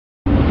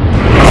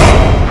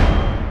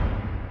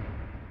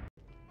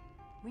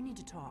need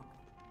to talk.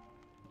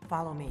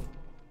 Follow me.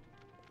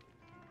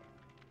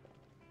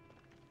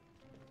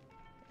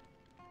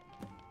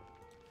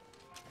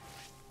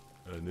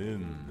 An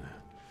inn.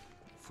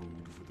 Food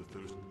for the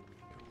thirsty.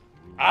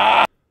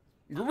 Ah!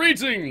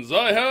 Greetings!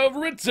 I have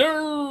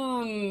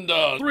returned!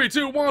 3,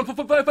 2, 1, face.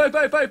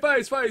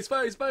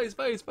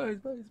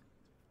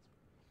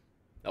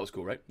 That was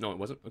cool, right? No, it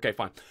wasn't? Okay,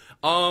 fine.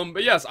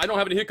 But yes, I don't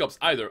have any hiccups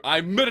either.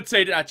 I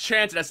meditated, I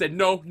chanted, I said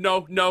no,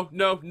 no, no,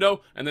 no, no,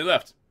 and they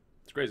left.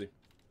 It's crazy.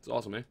 It's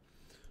awesome,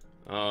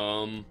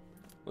 man.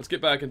 Let's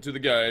get back into the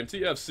game.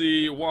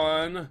 TFC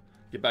 1.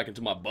 Get back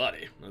into my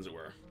body, as it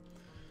were.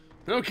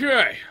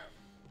 Okay.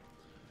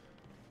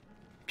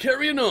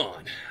 Carrying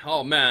on.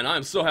 Oh man,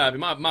 I'm so happy.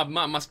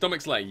 My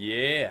stomach's like,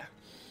 yeah.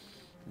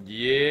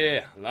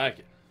 Yeah, I like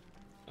it.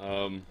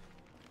 You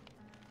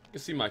can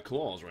see my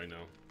claws right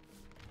now.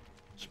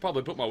 Should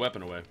probably put my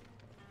weapon away.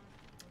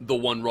 The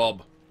one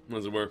Rob,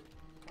 as it were.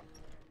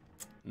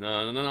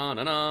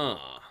 Na.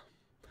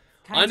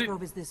 Kynes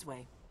Grove is this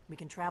way. We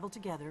can travel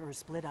together or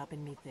split up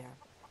and meet there.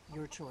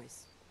 Your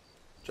choice.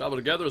 Travel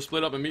together or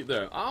split up and meet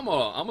there. I'm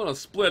gonna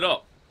split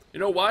up.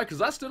 You know why?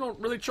 Because I still don't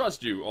really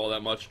trust you all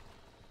that much.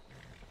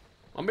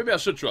 Or maybe I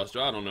should trust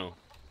you. I don't know.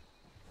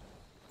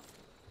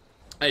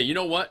 Hey, you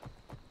know what?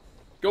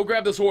 Go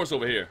grab this horse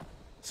over here.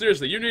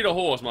 Seriously, you need a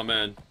horse, my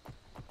man.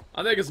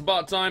 I think it's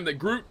about time that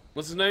Groot...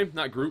 What's his name?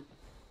 Not Groot.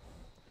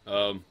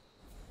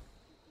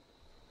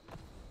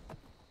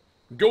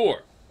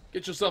 Gore.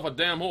 Get yourself a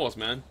damn horse,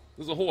 man.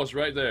 There's a horse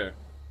right there.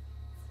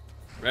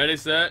 Ready,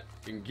 set,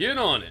 and get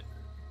on it.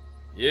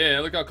 Yeah,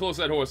 look how close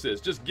that horse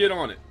is. Just get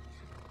on it.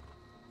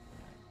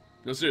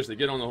 No, seriously,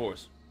 get on the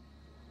horse.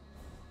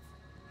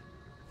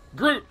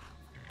 Groot!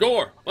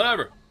 Gore!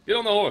 Whatever. Get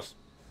on the horse.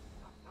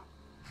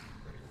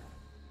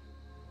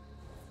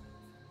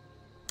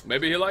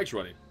 Maybe he likes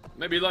running.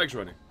 Maybe he likes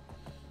running.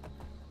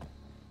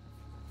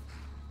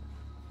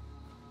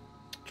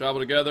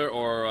 Travel together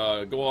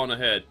or go on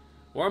ahead.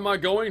 Where am I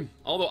going?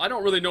 Although I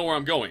don't really know where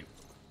I'm going.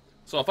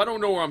 So if I don't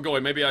know where I'm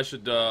going, maybe I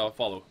should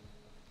follow.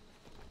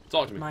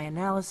 Talk to me. My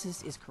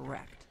analysis is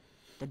correct.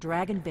 The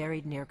dragon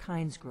buried near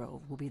Kynes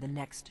Grove will be the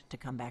next to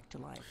come back to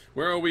life.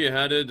 Where are we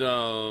headed?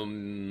 How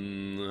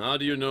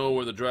do you know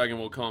where the dragon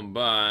will come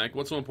back?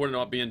 What's so important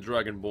about being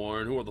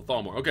dragonborn? Who are the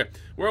Thalmor? Okay,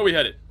 where are we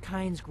headed?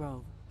 Kynes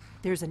Grove.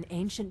 There's an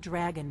ancient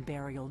dragon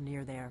burial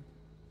near there.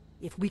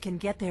 If we can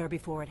get there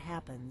before it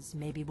happens,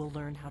 maybe we'll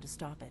learn how to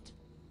stop it.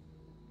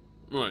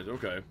 Right,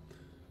 okay.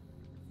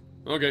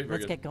 Okay, very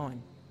Let's good. get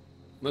going.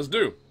 Let's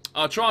do.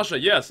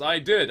 Trasha, yes, I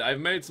did.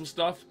 I've made some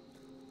stuff.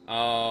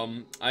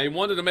 I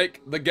wanted to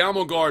make the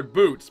Gamel Guard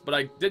boots, but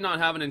I did not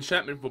have an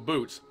enchantment for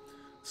boots.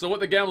 So what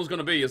the Gamel's going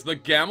to be is the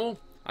Gamel.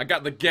 I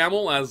got the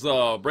Gamel as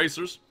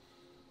bracers.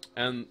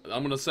 And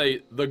I'm going to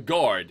say the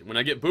Guard. When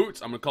I get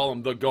boots, I'm going to call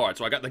them the Guard.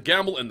 So I got the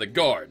Gamel and the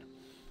Guard.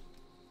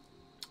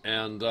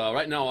 And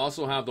right now I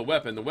also have the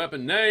weapon. The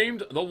weapon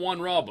named the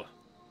One Rub.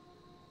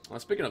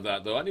 Speaking of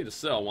that, though, I need to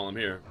sell while I'm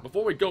here.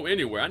 Before we go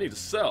anywhere, I need to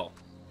sell.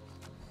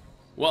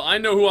 Well, I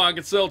know who I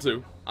can sell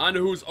to. I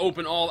know who's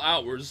open all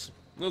hours.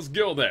 Let's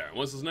go there.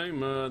 What's his name?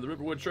 The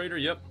Riverwood Trader?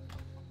 Yep.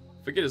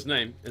 Forget his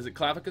name. Is it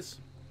Clavicus?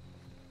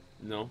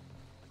 No.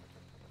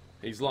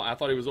 I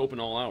thought he was open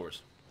all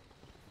hours.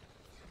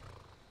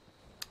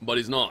 But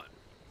he's not.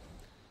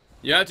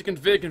 You have to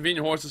configure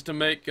convenient horses to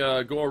make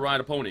Gore ride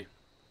a pony.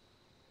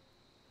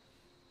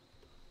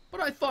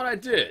 But I thought I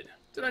did.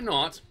 Did I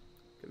not?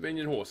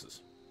 Convenient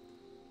horses.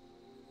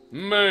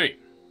 Main.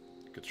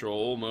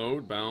 Control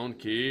mode, bound,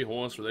 key,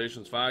 horse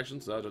relations,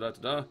 factions,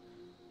 da-da-da-da-da.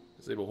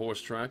 Disable horse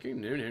tracking,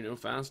 no,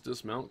 fast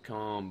dismount,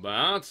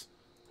 combat.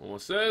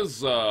 Horses,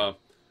 do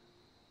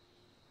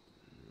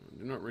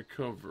not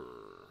recover.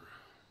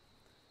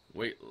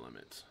 Weight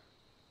limit.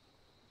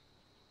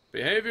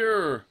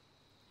 Behavior,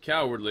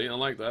 cowardly, I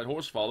like that.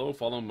 Horse follow,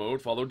 follow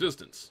mode, follow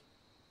distance.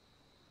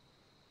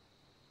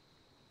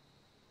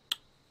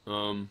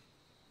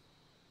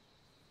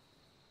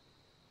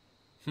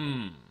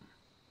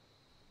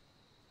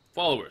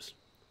 Followers.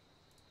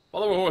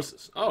 Follower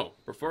horses. Oh,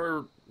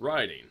 prefer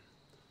riding.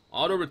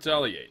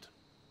 Auto-retaliate.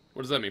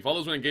 What does that mean?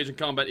 Follows when engaged in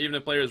combat, even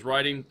if player is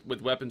riding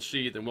with weapons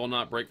sheathed and will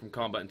not break from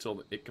combat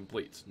until it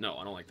completes. No,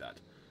 I don't like that.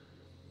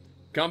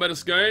 Combat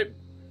escape.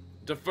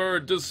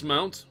 Deferred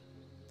dismount.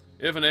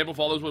 If enabled,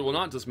 followers will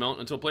not dismount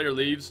until player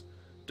leaves.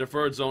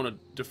 Deferred zone,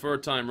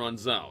 deferred time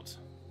runs out.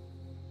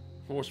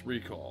 Horse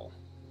recall.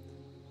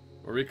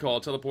 Or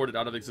recall teleported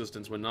out of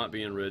existence when not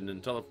being ridden,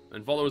 and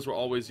followers will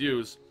always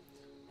use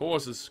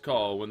horses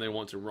call when they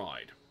want to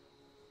ride.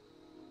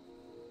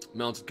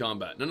 Mounted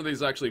combat. None of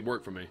these actually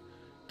work for me.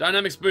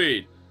 Dynamic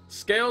speed.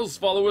 Scales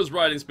followers'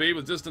 riding speed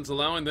with distance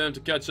allowing them to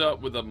catch up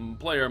with the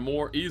player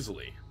more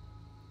easily.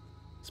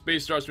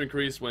 Speed starts to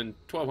increase when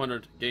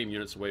 1200 game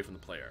units away from the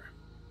player.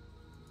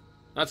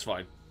 That's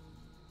fine.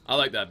 I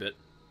like that bit.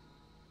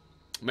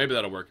 Maybe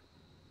that'll work.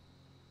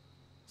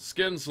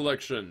 Skin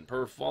selection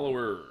per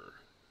follower.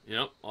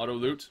 Yep, auto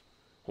loot.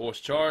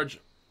 Horse charge.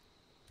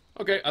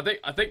 Okay, I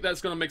think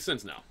that's gonna make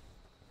sense now.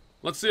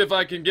 Let's see if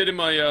I can get him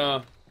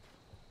a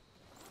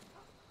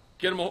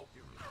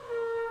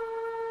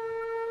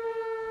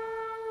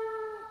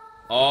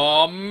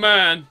Oh,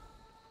 man.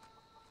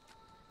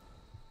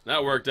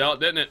 That worked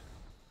out, didn't it?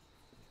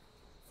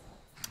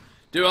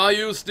 Do I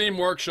use Steam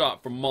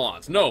Workshop for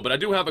mods? No, but I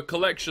do have a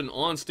collection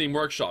on Steam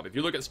Workshop. If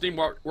you look at Steam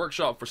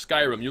Workshop for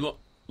Skyrim, you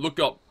look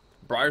up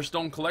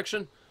Briarstone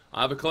Collection.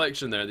 I have a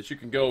collection there that you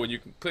can go and you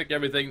can click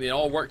everything. They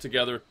all work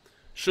together.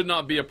 Should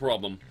not be a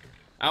problem.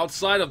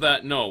 Outside of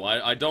that, no.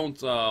 I don't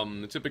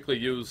typically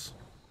use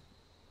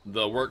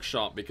the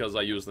Workshop because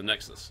I use the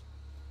Nexus.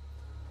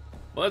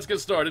 Well, let's get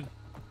started.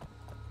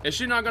 Is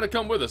she not going to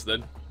come with us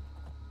then?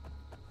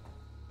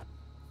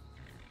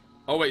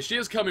 Oh wait, she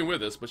is coming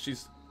with us, but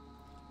she's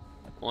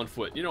on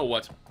foot. You know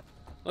what?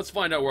 Let's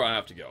find out where I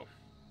have to go.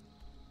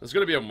 There's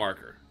going to be a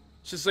marker.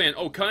 She's saying,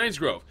 oh,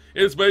 Kynesgrove.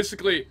 It's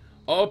basically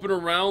up and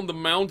around the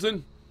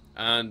mountain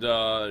and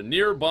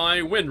nearby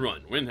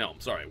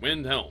Windhelm. Sorry,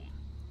 Windhelm.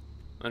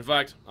 In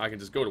fact, I can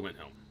just go to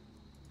Windhelm.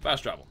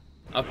 Fast travel.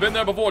 I've been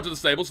there before to the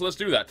stable, so let's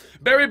do that.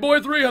 Barry Boy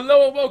 3,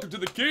 hello and welcome to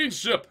the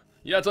Kingship.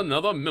 Yet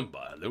another member.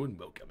 Hello and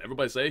welcome.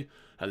 Everybody say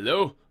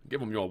hello.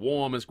 Give them your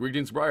warmest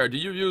greetings. Briar, do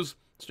you use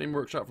Steam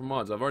Workshop for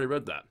mods? I've already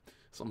read that.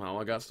 Somehow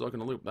I got stuck in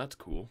a loop. That's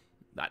cool.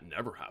 That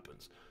never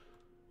happens.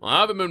 Well,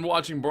 I haven't been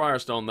watching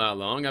Briarstone that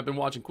long. I've been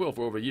watching Quill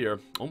for over a year.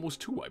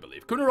 Almost 2, I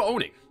believe. Kunura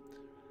Oni.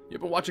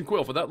 You've been watching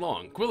Quill for that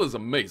long. Quill is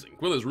amazing.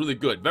 Quill is really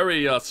good.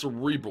 Very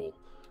cerebral.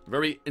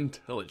 Very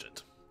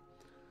intelligent.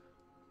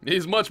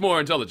 He's much more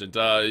intelligent.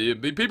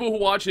 People who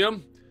watch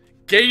him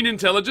gain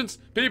intelligence.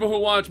 People who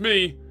watch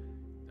me,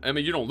 I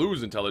mean, you don't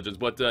lose intelligence,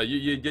 but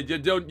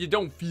you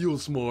don't feel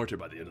smarter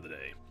by the end of the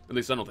day. At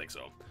least I don't think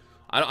so.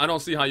 I don't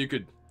see how you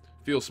could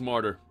feel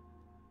smarter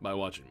by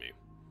watching me.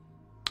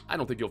 I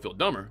don't think you'll feel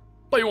dumber,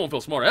 but you won't feel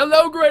smarter.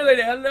 Hello, great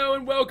lady. Hello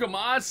and welcome.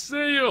 I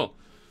see you.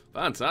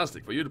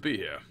 Fantastic for you to be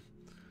here.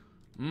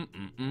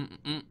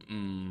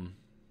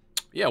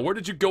 Yeah, where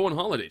did you go on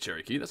holiday,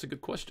 Cherokee? That's a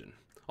good question.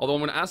 Although I'm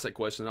going to ask that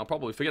question, I'll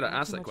probably forget to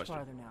ask that question.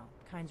 Farther now.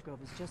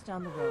 Kynesgrove is just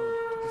down the road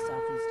to the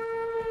southeast of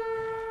here.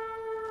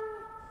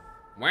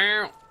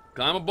 Wow.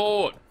 Climb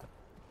aboard.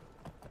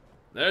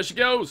 There she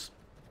goes.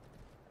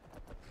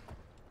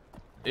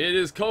 It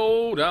is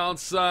cold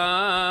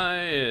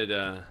outside.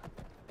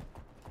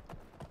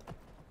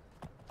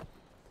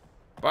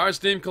 Bar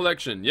Steam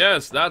Collection.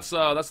 Yes, that's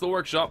the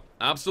workshop.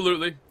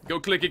 Absolutely. Go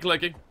clicky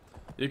clicky.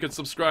 You can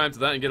subscribe to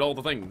that and get all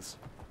the things.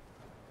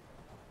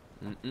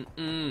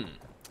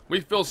 We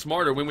feel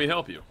smarter when we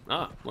help you.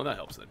 Ah, well that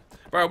helps then.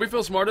 Alright, we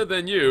feel smarter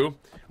than you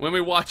when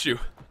we watch you.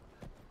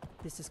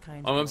 This is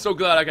Kynesgrove. Oh, I'm so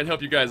glad I can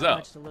help you guys out.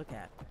 Much to look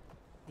at.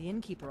 The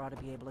innkeeper ought to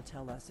be able to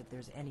tell us if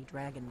there's any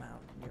dragon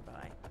mound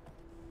nearby.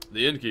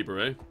 The innkeeper,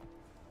 eh?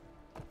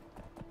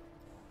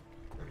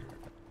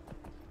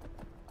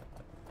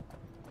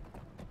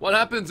 What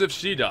happens if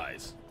she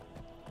dies?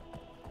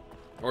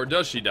 Or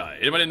does she die?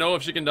 Anybody know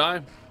if she can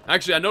die?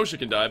 Actually, I know she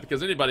can die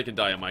because anybody can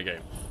die in my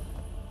game.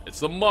 It's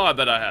the mod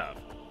that I have.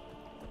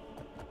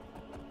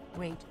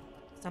 Wait,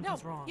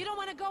 something's wrong. You don't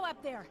want to go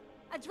up there.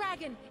 A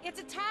dragon, it's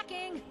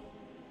attacking.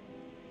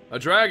 A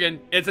dragon?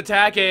 It's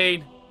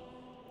attacking!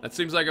 That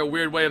seems like a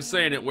weird way of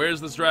saying it.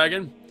 Where's this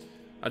dragon?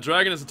 A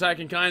dragon is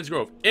attacking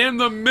Kynesgrove. In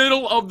the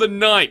middle of the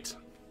night!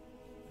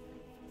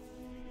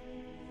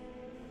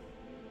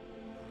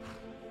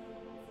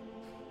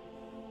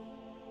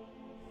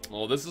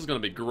 Oh, this is gonna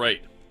be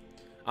great.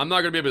 I'm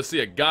not gonna be able to see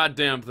a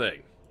goddamn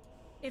thing.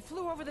 It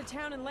flew over the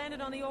town and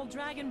landed on the old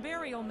dragon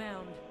burial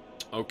mound.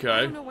 Okay.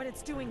 I don't know what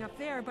it's doing up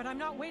there, but I'm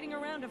not waiting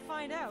around to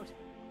find out.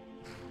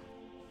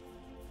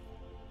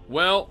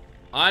 Well,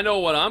 I know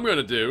what I'm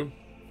gonna do.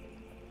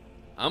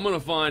 I'm gonna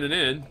find an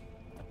inn,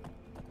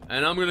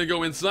 and I'm gonna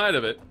go inside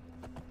of it,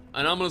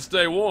 and I'm gonna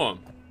stay warm.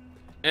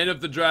 And if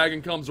the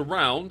dragon comes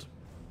around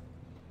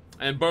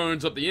and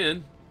burns up the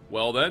inn,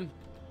 well then,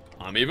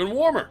 I'm even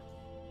warmer.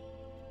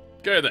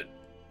 Okay then.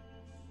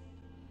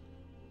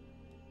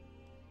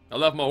 I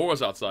left my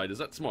horse outside. Is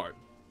that smart?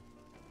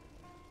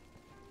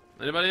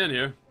 Anybody in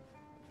here?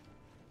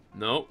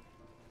 No.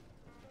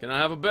 Can I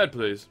have a bed,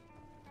 please?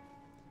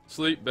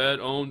 Sleep, bed,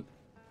 owned.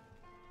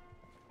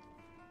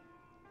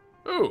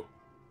 Ooh.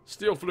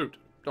 Steel flute.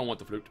 Don't want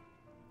the flute.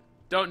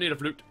 Don't need a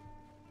flute.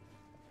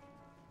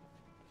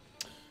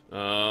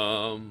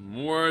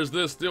 Where's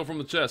this? Steal from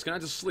the chest. Can I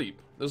just sleep?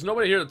 There's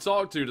nobody here to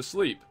talk to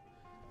sleep.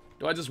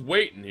 Do I just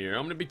wait in here?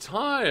 I'm gonna be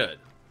tired.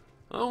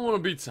 I don't want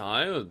to be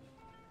tired.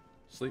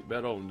 Sleep,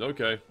 bed owned.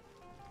 Okay.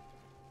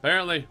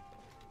 Apparently.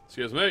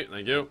 Excuse me.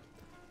 Thank you.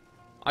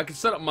 I can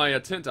set up my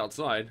tent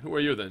outside. Who are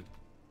you then?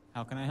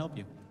 How can I help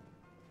you?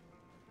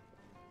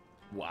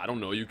 Well, I don't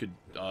know. You could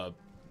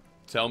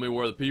tell me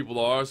where the people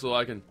are so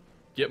I can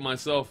get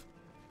myself...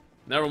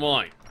 Never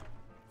mind.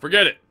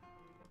 Forget it.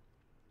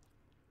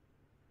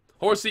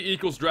 Horsey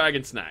equals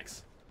dragon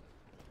snacks.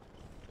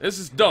 This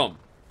is dumb.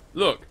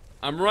 Look,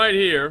 I'm right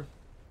here,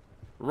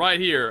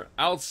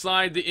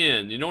 outside the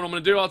inn. You know what I'm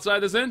gonna do outside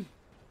this inn?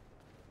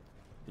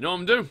 You know what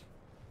I'm gonna do?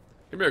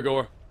 Come here,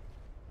 Gore.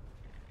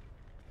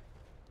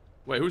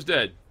 Wait, who's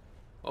dead?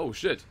 Oh,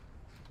 shit.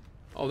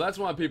 Oh, that's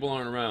why people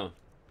aren't around.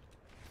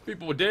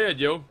 People were dead,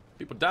 yo.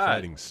 People died.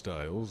 Fighting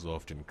styles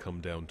often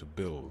come down to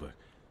build.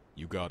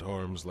 You got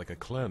arms like a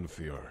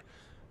clanfier,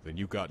 then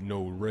you got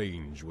no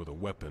range with a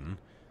weapon,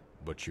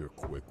 but you're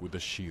quick with a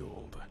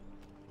shield.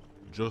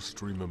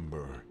 Just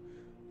remember,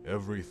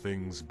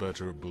 everything's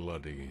better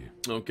bloody.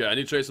 Okay, I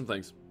need to trade some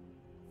things.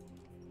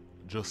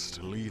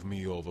 Just leave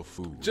me all the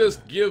food.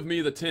 Just give me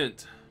the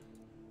tent.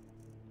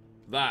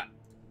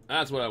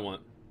 That's what I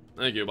want.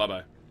 Thank you,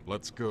 bye-bye.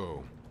 Let's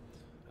go.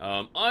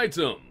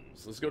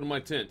 Items. Let's go to my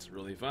tent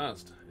really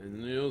fast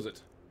and use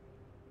it.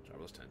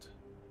 Traveler's tent.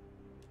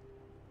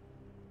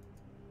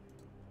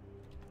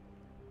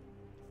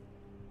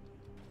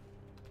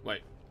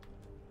 Wait.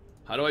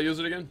 How do I use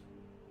it again?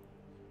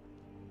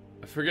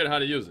 I forget how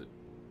to use it.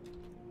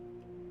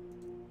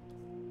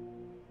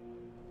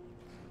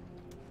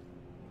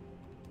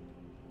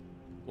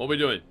 What are we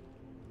doing?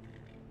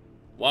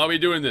 Why are we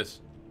doing this?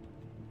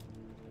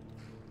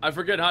 I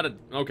forget how to...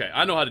 Okay,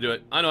 I know how to do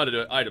it. I know how to do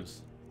it.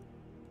 Items.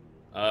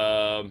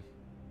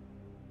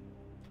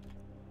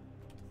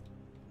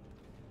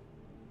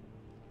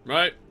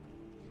 Right.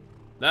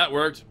 That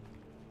worked.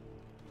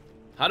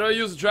 How do I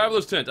use the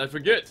traveler's tent? I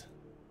forget.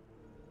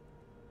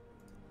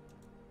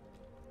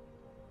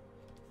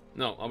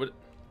 No, I would...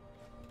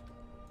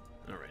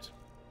 Alright.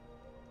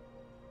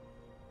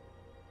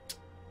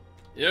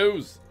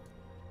 Use.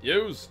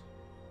 Use.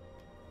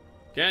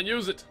 Can't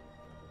use it.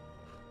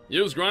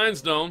 Use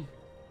grindstone.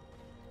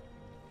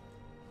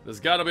 There's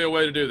gotta be a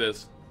way to do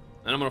this.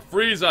 And I'm gonna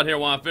freeze out here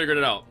while I figured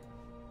it out.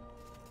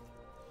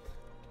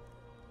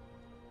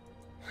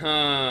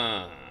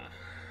 Huh.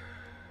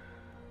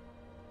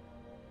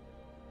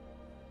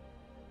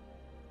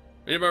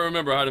 Anybody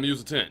remember how to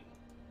use a tent?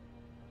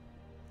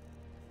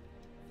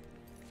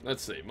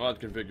 Let's see,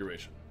 mod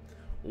configuration.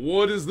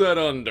 What is that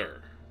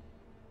under?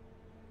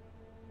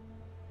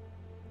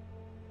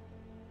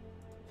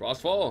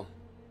 Frostfall.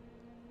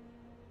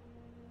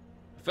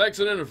 Effects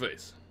and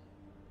interface.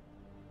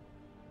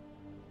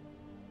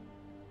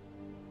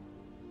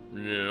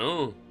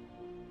 No.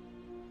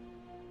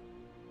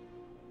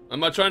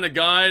 Am I trying to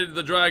guide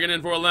the dragon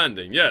in for a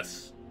landing?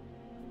 Yes.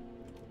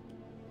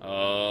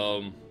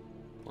 Hunterborn,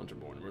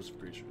 immersive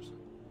creatures.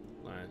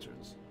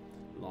 Lanterns.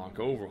 Lock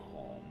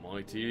overhaul.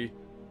 Mighty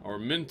or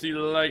minty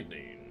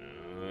lightning.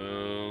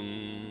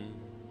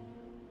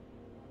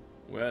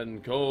 Wet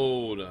and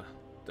cold.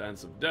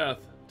 Dance of death.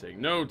 Take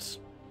notes.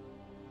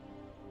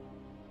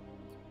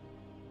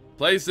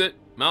 Place it,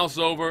 mouse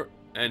over,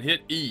 and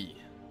hit E.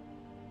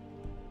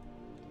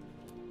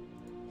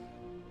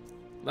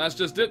 That's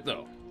just it,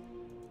 though.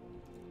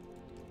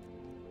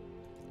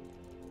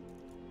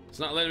 It's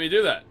not letting me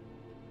do that.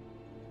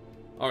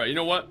 Alright, you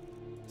know what?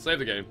 Save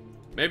the game.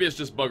 Maybe it's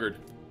just buggered.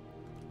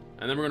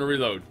 And then we're gonna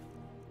reload.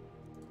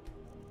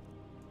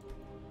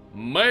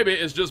 Maybe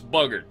it's just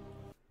buggered.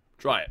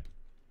 Try it.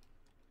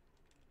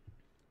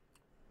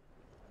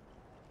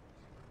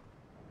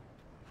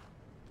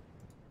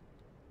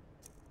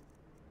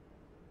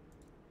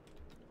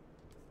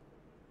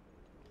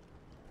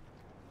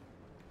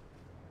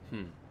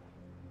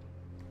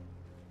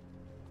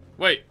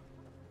 Wait.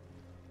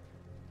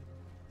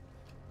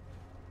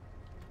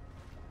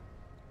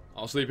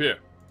 I'll sleep here.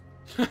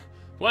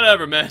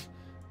 Whatever, man.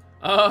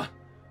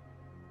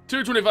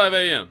 2:25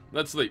 a.m.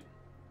 Let's sleep.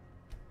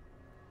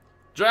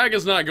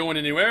 Dragon's not going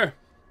anywhere,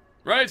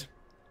 right?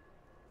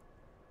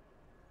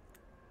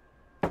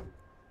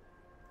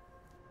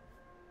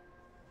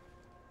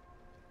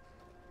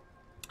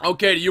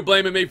 Okay, you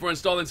blaming me for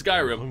installing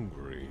Skyrim?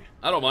 Hungry.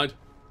 I don't mind.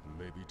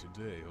 Maybe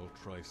today I'll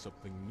try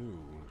something new.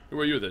 Who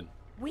are you then?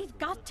 We've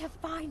got to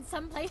find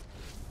someplace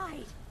to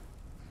hide.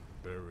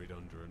 Buried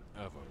under an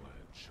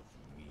avalanche of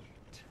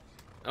meat.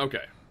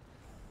 Okay.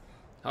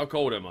 How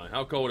cold am I?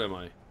 How cold am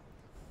I?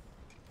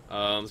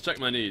 Let's check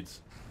my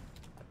needs.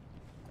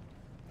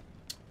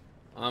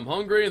 I'm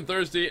hungry and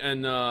thirsty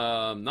and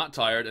not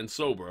tired and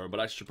sober, but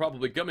I should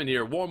probably come in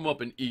here, warm up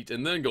and eat,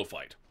 and then go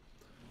fight.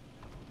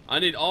 I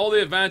need all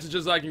the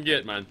advantages I can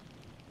get, man.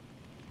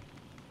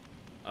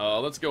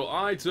 Let's go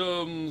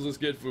items. Let's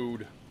get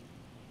food.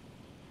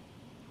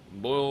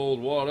 Boiled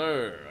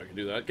water. I can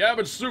do that.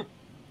 Cabbage soup.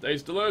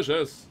 Tastes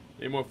delicious.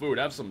 Need more food.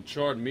 Have some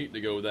charred meat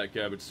to go with that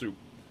cabbage soup.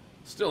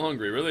 Still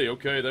hungry, really?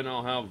 Okay, then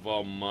I'll have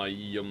my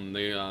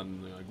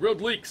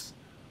grilled leeks.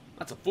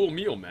 That's a full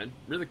meal, man.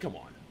 Really, come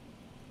on.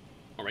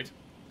 Alright.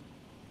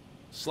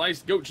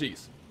 Sliced goat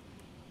cheese.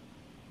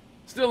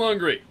 Still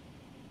hungry.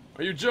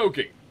 Are you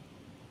joking?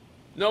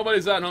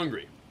 Nobody's that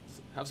hungry.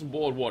 Have some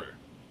boiled water.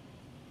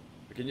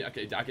 Can you?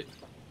 Okay, I can.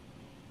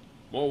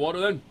 More water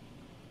then?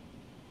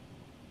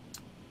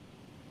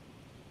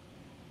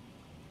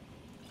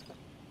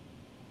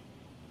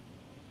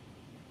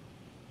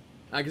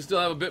 I can still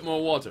have a bit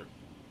more water.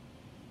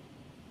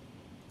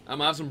 I'm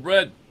gonna have some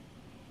bread.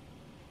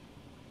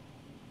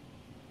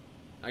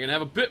 I can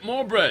have a bit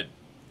more bread.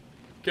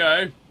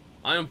 Okay.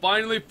 I am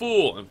finally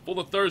full and full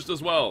of thirst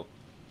as well.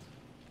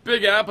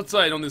 Big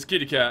appetite on this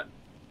kitty cat.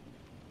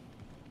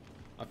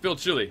 I feel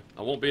chilly.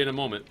 I won't be in a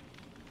moment.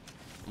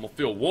 I'm gonna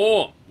feel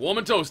warm. Warm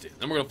and toasty.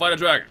 Then we're gonna fight a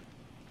dragon.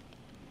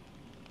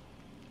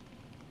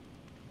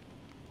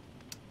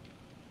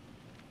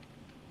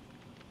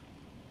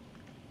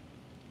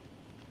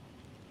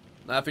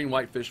 Laughing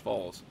Whitefish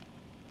Falls.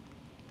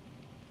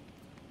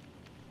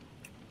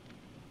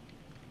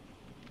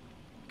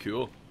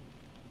 Cool.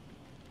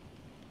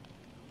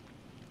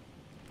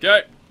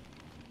 Okay.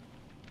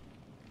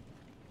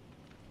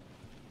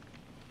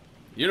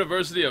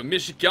 University of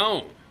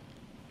Michigan.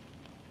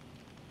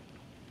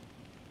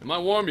 Am I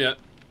warm yet?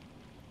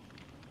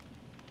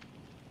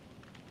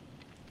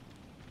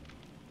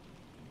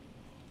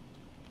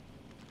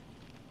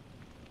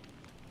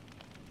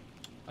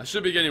 I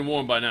should be getting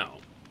warm by now,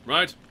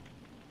 right?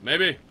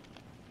 Maybe?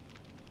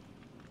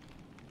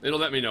 It'll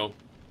let me know.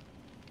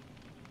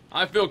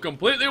 I feel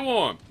completely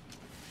warm.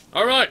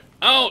 Alright,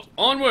 out,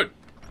 onward.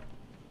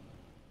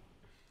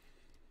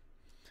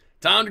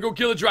 Time to go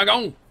kill a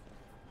dragon.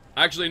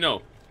 Actually,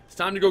 no. It's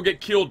time to go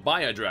get killed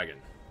by a dragon.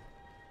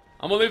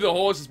 I'm gonna leave the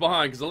horses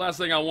behind, because the last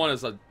thing I want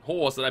is a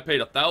horse that I paid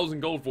 1,000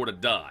 gold for to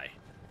die.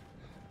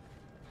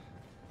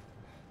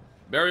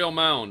 Burial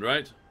mound,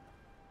 right?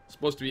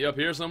 Supposed to be up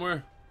here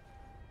somewhere.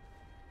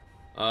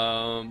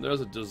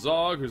 There's a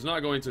Dazog who's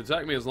not going to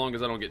attack me as long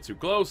as I don't get too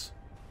close.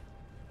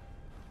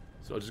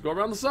 So just go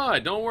around the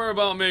side. Don't worry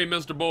about me,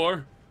 Mr.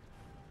 Boar.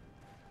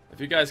 If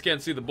you guys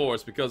can't see the boar,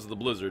 it's because of the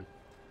blizzard.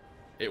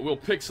 It will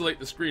pixelate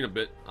the screen a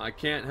bit. I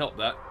can't help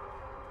that.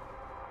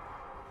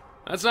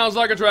 That sounds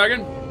like a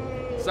dragon.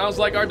 Sounds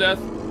like our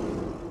death.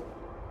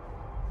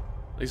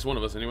 At least one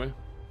of us, anyway.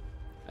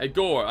 Hey,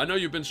 Gore, I know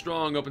you've been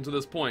strong up until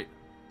this point.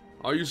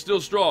 Are you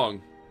still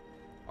strong?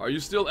 Are you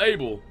still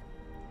able?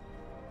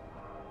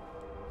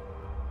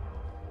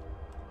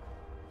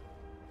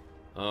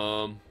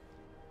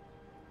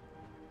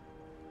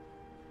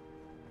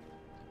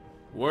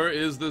 Where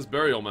is this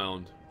burial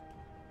mound?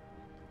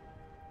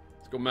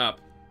 Let's go map.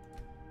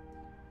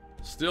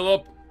 Still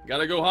up.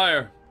 Gotta go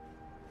higher.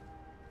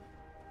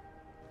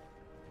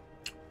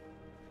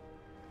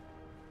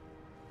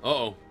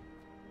 Uh-oh.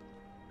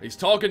 He's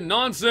talking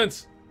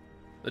nonsense.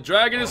 The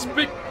dragon is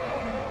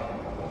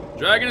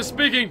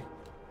speaking.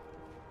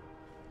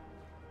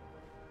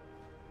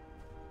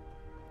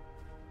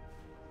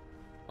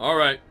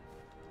 Alright.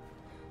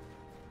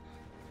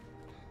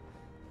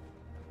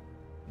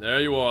 There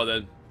you are,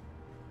 then.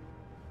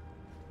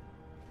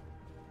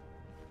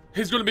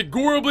 He's gonna be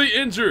horribly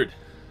injured.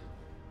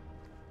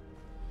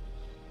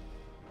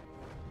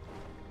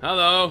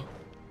 Hello.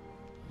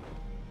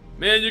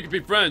 Man, you can be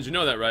friends, you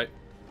know that, right?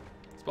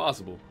 It's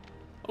possible.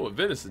 Oh, a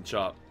venison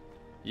chop.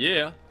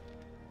 Yeah.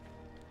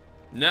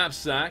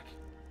 Knapsack.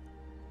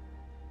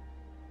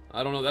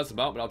 I don't know what that's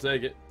about, but I'll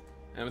take it.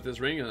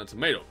 Amethyst ring and a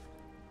tomato.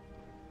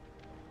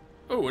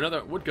 Oh,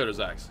 another woodcutter's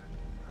axe.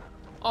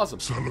 Awesome.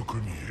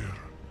 Salokunir,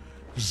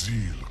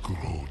 Zil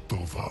Gro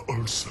Tova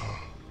Ursa.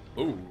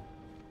 Ooh.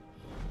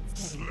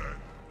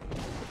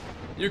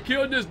 You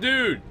killed this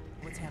dude!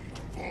 What's happening?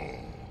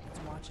 Let's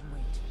watch and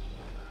wait.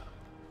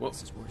 Well,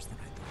 This is worse than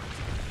I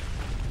thought.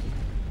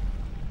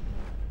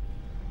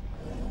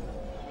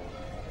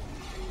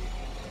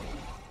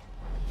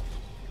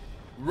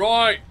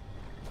 right.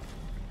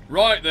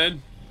 Right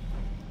then.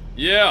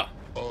 Yeah.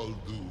 Alduin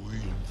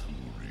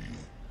Fluri,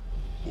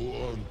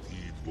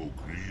 Boanti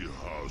Bokri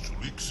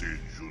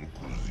Hasrixejun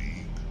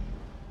Kuzig.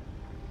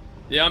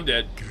 Yeah, I'm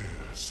dead. Ger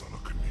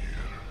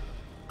Salokunir,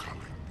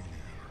 Kalimir.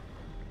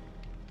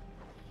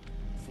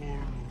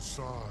 Forlu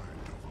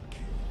side of a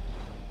king.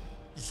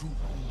 Zuku,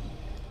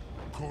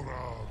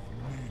 Korav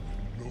Min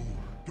no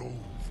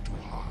dove to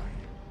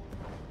hide.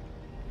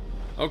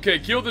 Okay,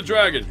 kill the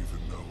dragon.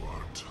 Even though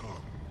our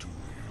tongue to you,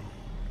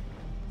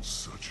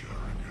 such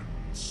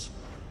arrogance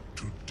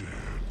to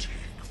dare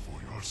take for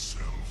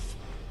yourself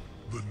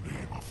the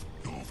name of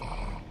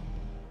Dova.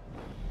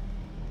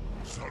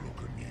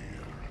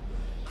 Salukanir,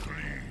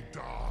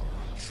 Kridar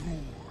Jur.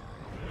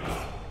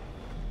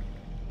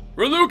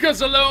 Relucas,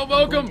 hello, I'm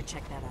going welcome. to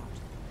check that out.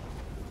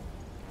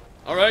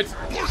 Alright.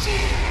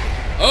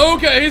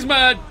 Okay, he's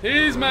mad.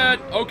 He's mad.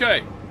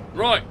 Okay.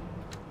 Right.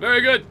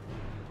 Very good.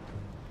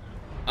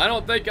 I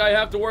don't think I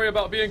have to worry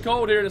about being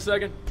cold here in a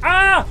second.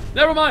 Ah!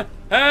 Never mind.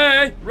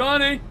 Hey!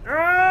 Running!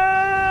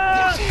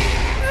 Ah!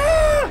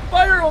 Ah!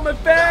 Fire on my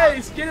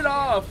face! Get it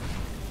off!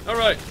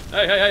 Alright.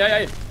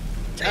 Hey.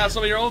 Have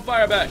some of your own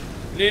fire back.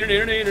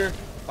 Neener.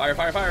 Fire.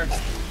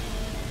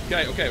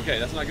 Okay.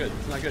 That's not good.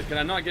 That's not good. Can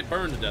I not get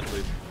burned to death,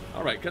 please?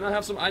 Alright, can I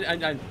have some...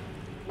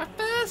 My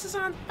face is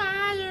on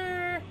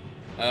fire!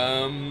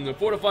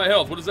 Fortify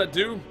health. What does that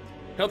do?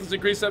 Health is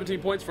increased 17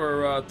 points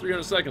for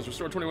 300 seconds.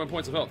 Restore 21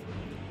 points of health.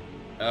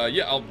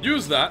 Yeah, I'll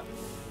use that.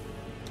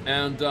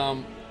 And,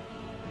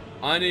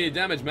 I need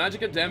damage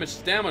magicka, damage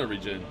stamina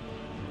regen.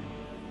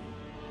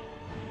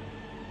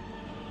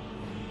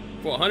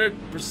 For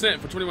 100%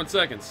 for 21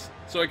 seconds.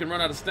 So I can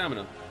run out of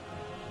stamina.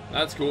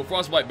 That's cool.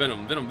 Frostbite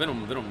venom.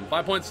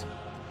 5 points.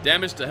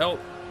 Damage to health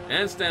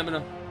and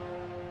stamina.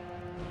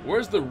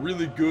 Where's the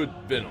really good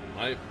venom?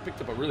 I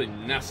picked up a really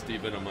nasty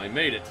venom. I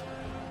made it.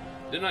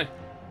 Didn't I?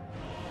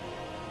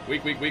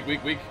 Weak.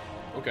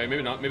 Okay,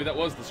 maybe not. Maybe that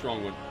was the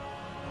strong one.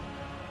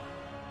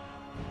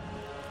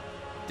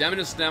 Damage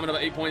and stamina by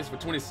 8 points for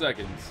 20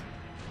 seconds.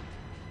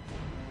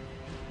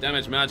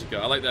 Damage magicka.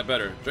 I like that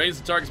better. Drains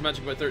the target's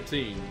magicka by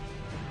 13.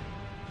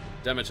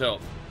 Damage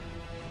health.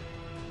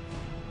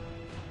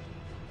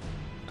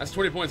 That's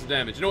 20 points of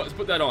damage. You know what? Let's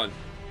put that on.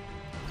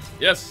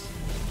 Yes.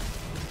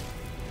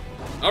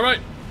 Alright.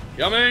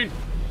 Coming.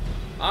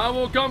 I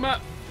will come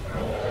back.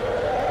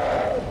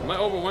 Am I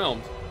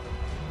overwhelmed?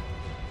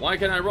 Why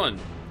can't I run?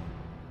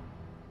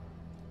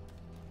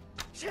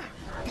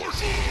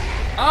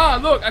 Ah,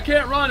 look, I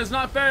can't run. It's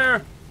not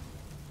fair.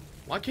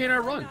 Why can't I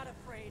run?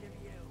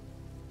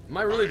 Am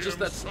I really just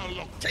that...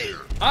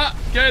 Ah,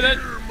 okay then.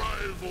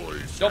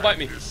 Don't bite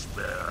me.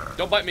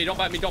 Don't bite me, don't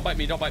bite me, don't bite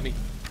me, don't bite me.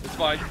 It's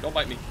fine, don't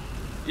bite me.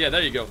 Yeah,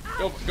 there you go.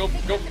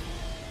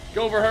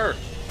 Go for her.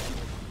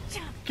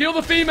 Kill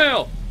the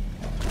female.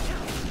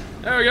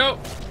 There we go.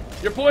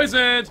 You're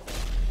poisoned.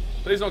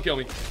 Please don't kill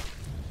me.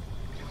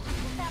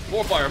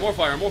 More fire, more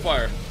fire, more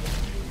fire.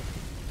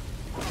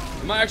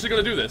 Am I actually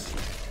gonna do this?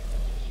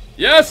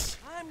 Yes!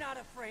 I'm not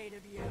afraid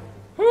of you.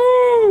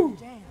 Woo!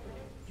 Damn,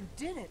 you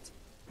did it.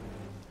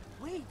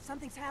 Wait,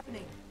 something's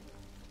happening.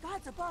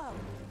 God's above.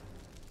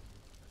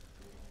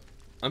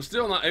 I'm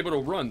still not able to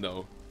run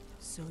though.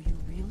 So you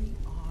really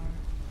are.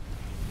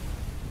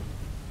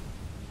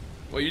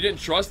 Well, you didn't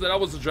trust that I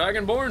was the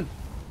Dragonborn?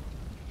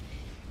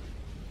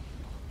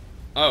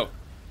 Oh.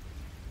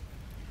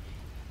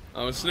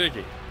 I was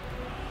sneaky.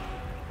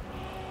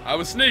 I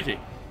was sneaky.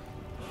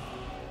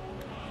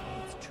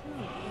 It's true,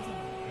 isn't it?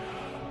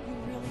 You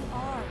really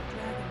are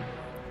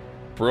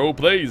Dragonborn. Pro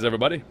plays,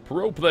 everybody.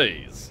 Pro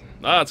plays.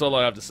 That's all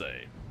I have to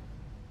say.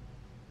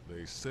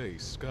 They say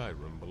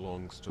Skyrim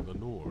belongs to the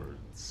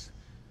Nords.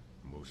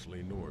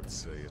 Mostly Nords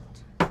say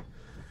it.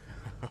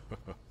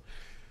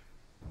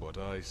 But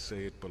I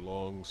say it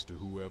belongs to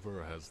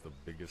whoever has the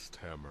biggest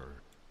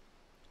hammer.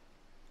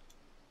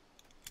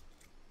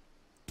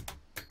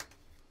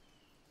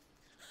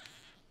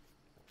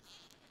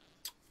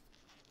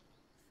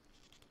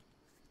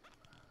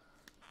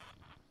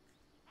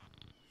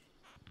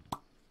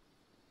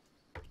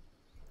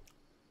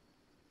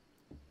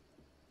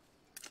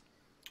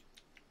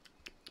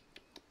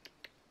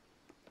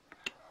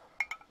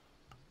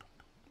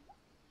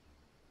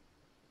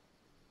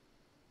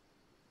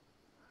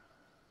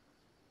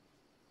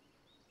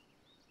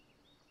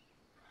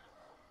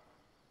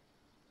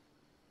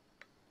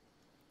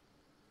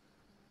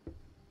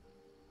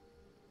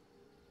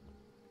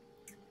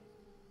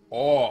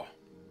 Oh.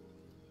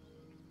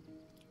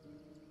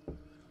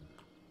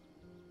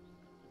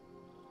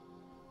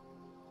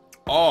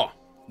 Oh,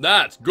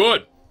 that's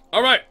good.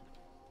 All right.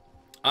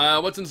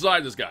 What's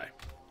inside this guy?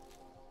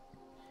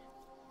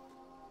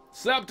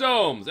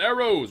 Septomes,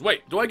 arrows.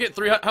 Wait, do I get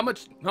 3? How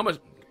much?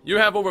 You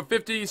have over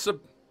 50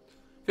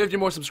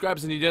 more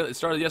subscribers than you did at the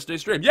start of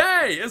yesterday's stream.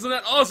 Yay! Isn't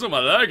that awesome? I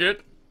like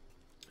it.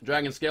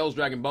 Dragon scales,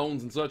 dragon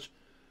bones, and such.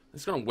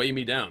 It's gonna weigh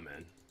me down,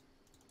 man.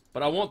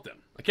 But I want them.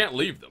 I can't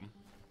leave them.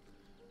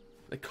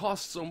 They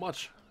cost so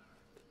much.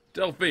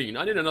 Delphine,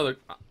 I need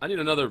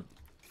another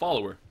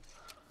follower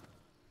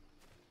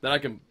that I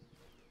can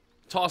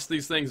toss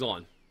these things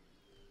on.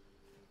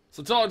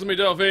 So talk to me,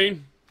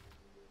 Delphine.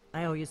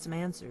 I owe you some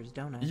answers,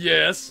 don't I?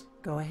 Yes.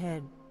 Go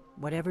ahead.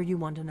 Whatever you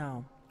want to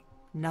know.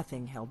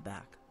 Nothing held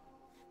back.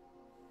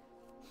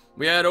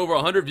 We had over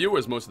 100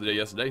 viewers most of the day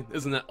yesterday.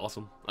 Isn't that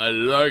awesome? I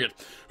like it.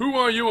 Who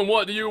are you and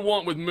what do you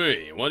want with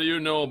me? What do you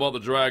know about the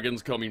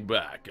dragons coming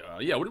back?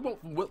 Yeah, what do you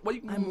want? What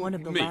I'm one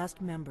of the last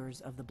members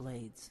of the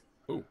Blades.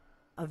 Ooh.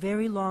 A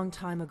very long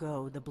time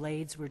ago, the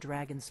Blades were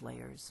dragon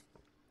slayers,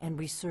 and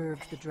we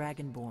served the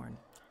Dragonborn,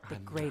 the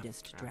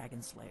greatest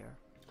dragon slayer.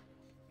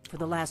 For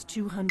the last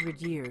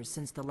 200 years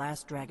since the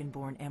last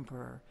Dragonborn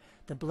Emperor,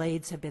 the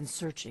Blades have been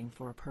searching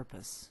for a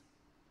purpose.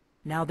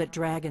 Now that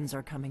dragons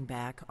are coming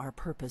back, our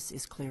purpose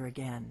is clear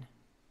again.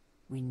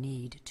 We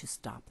need to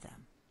stop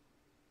them.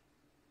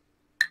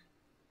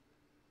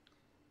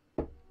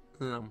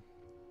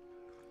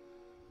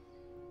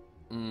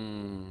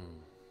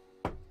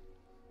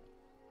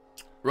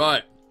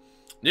 Right.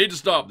 Need to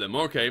stop them.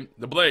 Okay.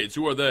 The Blades,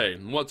 who are they?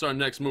 And what's our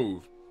next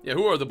move? Yeah,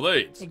 who are the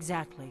Blades?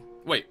 Exactly.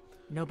 Wait.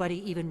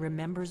 Nobody even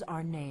remembers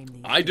our name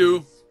these I days.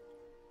 do.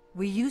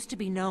 We used to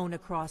be known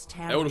across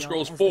Tamriel Elder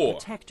Scrolls as 4. the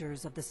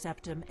protectors of the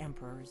Septim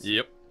Emperors.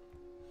 Yep.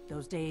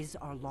 Those days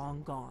are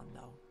long gone,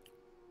 though.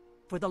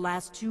 For the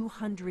last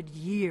 200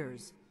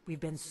 years, we've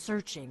been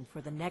searching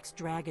for the next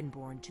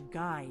Dragonborn to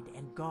guide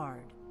and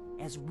guard,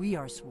 as we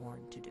are sworn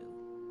to do.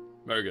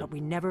 Very good. But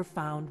we never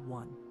found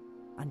one,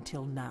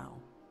 until now.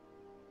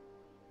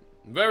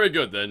 Very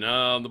good, then.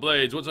 The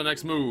Blades, what's our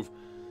next move?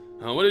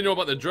 What do you know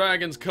about the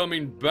dragons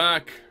coming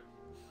back?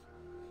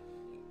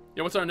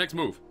 Yeah, what's our next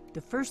move? The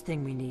first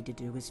thing we need to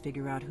do is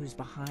figure out who's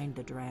behind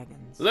the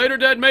dragons. Later,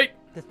 dead mate!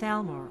 The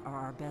Thalmor are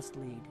our best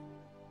lead.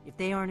 If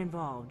they aren't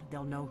involved,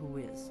 they'll know who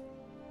is.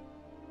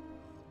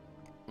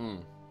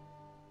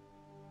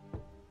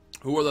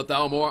 Who are the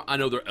Thalmor? I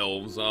know they're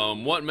elves.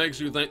 What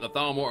makes you think the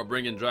Thalmor are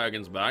bringing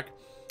dragons back?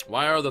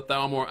 Why are the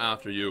Thalmor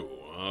after you?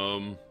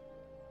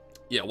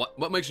 Yeah,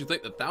 what makes you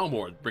think the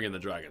Thalmor are bringing the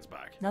dragons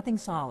back? Nothing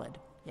solid,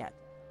 yet.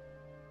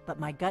 But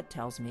my gut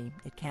tells me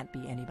it can't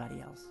be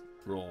anybody else.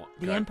 Roll.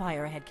 The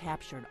Empire had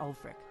captured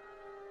Ulfric.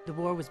 The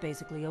war was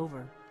basically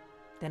over.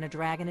 Then a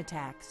dragon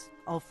attacks,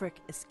 Ulfric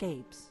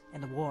escapes,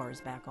 and the war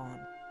is back on.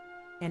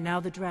 And now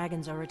the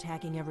dragons are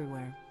attacking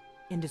everywhere,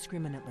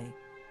 indiscriminately.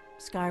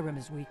 Skyrim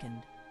is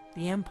weakened.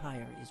 The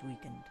Empire is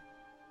weakened.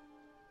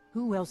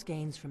 Who else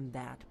gains from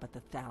that but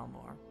the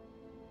Thalmor?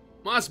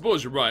 I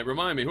suppose you're right.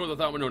 Remind me, who are the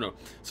Thalmor? No.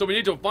 So we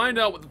need to find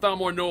out what the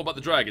Thalmor know about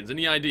the dragons.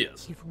 Any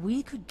ideas? If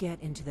we could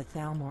get into the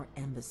Thalmor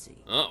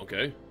embassy... Oh,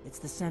 okay. It's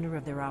the center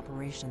of their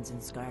operations in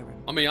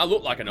Skyrim. I mean, I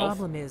look like an elf.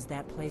 Problem is,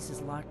 that place is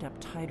locked up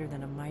tighter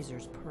than a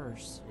miser's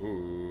purse.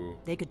 Ooh.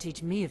 They could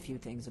teach me a few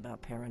things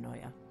about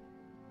paranoia.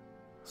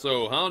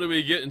 So, how do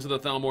we get into the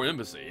Thalmor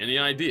embassy? Any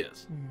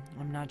ideas?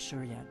 I'm not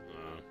sure yet.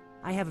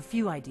 I have a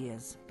few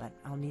ideas, but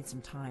I'll need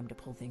some time to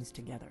pull things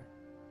together.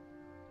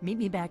 Meet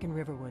me back in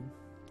Riverwood.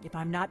 If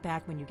I'm not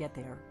back when you get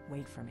there,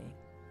 wait for me.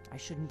 I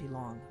shouldn't be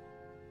long.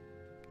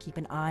 Keep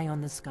an eye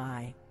on the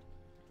sky.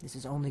 This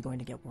is only going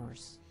to get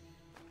worse.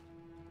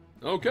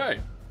 Okay.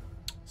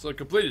 So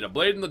completed. A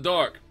blade in the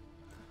dark.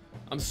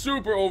 I'm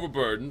super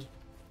overburdened.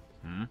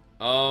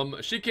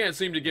 She can't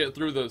seem to get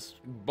through the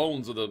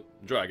bones of the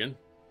dragon.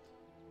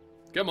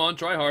 Come on,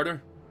 try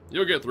harder.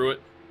 You'll get through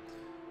it.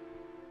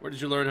 Where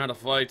did you learn how to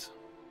fight?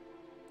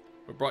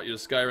 What brought you to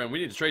Skyrim? We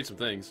need to trade some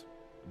things.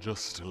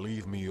 Just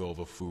leave me all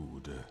the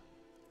food.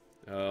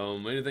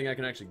 Anything I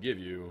can actually give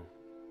you?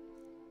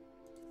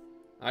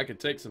 I could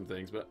take some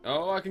things, but...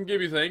 Oh, I can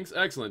give you things.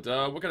 Excellent.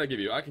 What can I give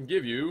you? I can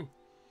give you...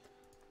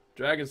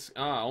 Dragons...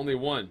 Ah, only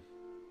one.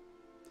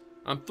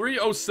 I'm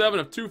 307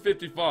 of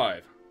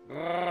 255.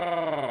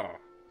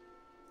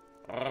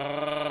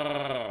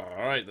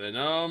 Alright then,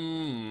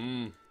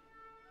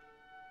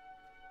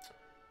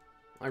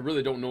 I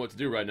really don't know what to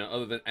do right now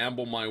other than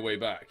amble my way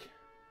back.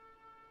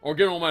 Or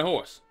get on my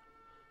horse.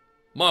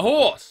 My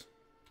horse!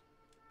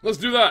 Let's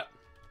do that!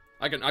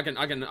 I can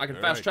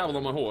fast travel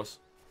on my horse.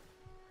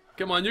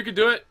 Come on, you can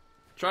do it.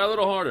 Try a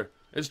little harder.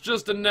 It's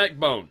just a neck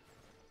bone.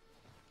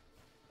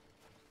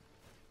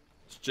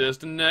 It's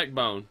just a neck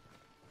bone.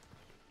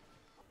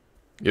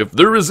 If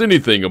there is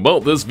anything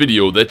about this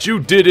video that you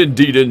did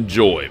indeed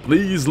enjoy,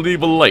 please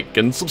leave a like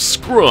and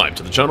subscribe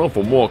to the channel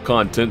for more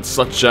content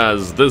such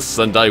as this,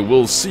 and I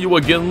will see you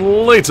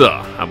again later.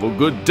 Have a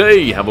good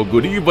day, have a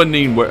good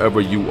evening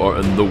wherever you are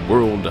in the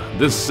world.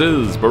 This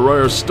is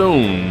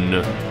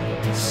Briarstone,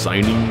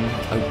 signing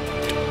out.